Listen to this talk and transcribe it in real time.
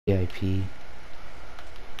VIP.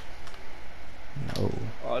 No.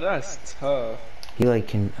 Oh, that's tough. He like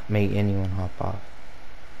can make anyone hop off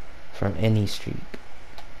from any streak.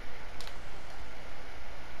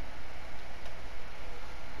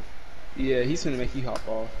 Yeah, he's gonna make you hop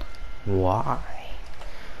off. Why?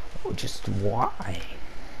 Oh, just why?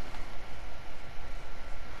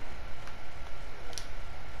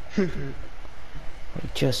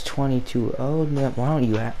 Like just 22. Oh, no, why don't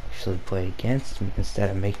you actually play against me instead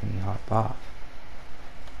of making me hop off?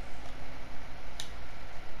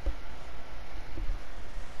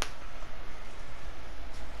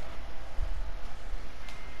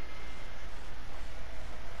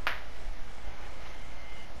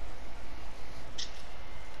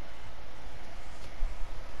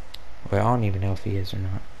 Well, I don't even know if he is or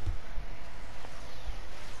not.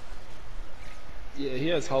 Yeah, he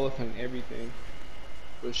has Hall of Fame everything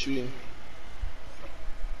for shooting.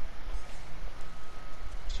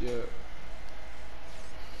 Yeah.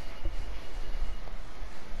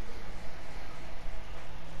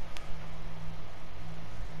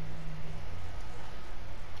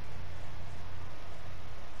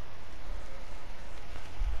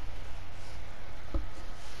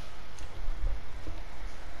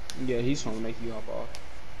 Yeah, he's trying to make you hop off.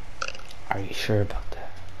 Are you sure about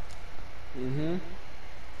that? Mm-hmm.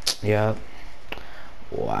 Yep.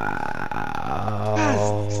 Yes.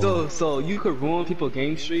 Wow. So you could ruin people's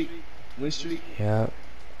game streak, win streak. Yep.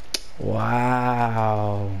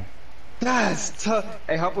 Wow. That's tough.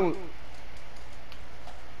 Hey, hop on.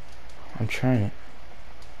 I'm trying to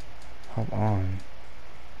hop on.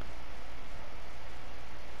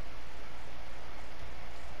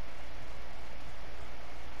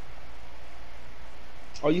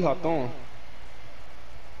 Oh, you hopped on.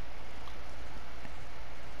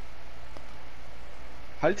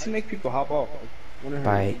 How did he make people hop off? Like, wonder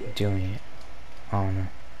how he By do that. doing it. I don't know.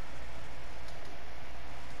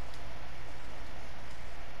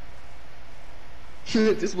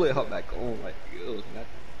 This way hop back on. Like, it was nothing.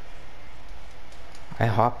 I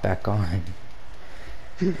hop back on.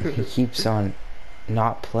 He keeps on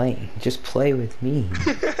not playing. Just play with me.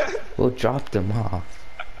 We'll drop them off.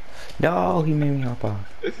 No, he made me hop off.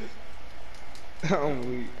 I'm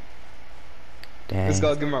weak. Let's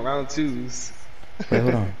Dang. go give my round twos. Wait,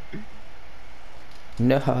 hold on.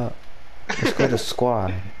 No. Let's go to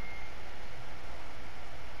squad.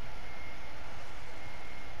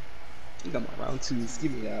 You got my round twos.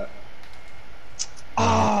 Give me that. Yeah.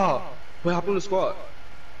 Ah! Wait, hop on the squad. Oh,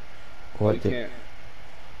 you What the? can't.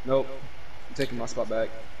 Nope. I'm taking my spot back.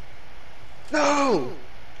 No!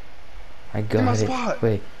 I Get my got it. spot.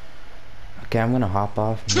 Wait. Okay, I'm gonna hop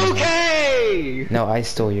off. 2K! No, I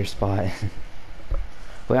stole your spot.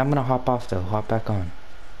 Wait, I'm gonna hop off though. Hop back on.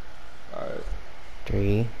 Alright.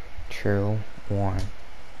 3, 2, 1. Alright.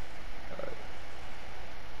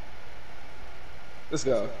 Let's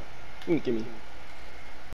go. Give me.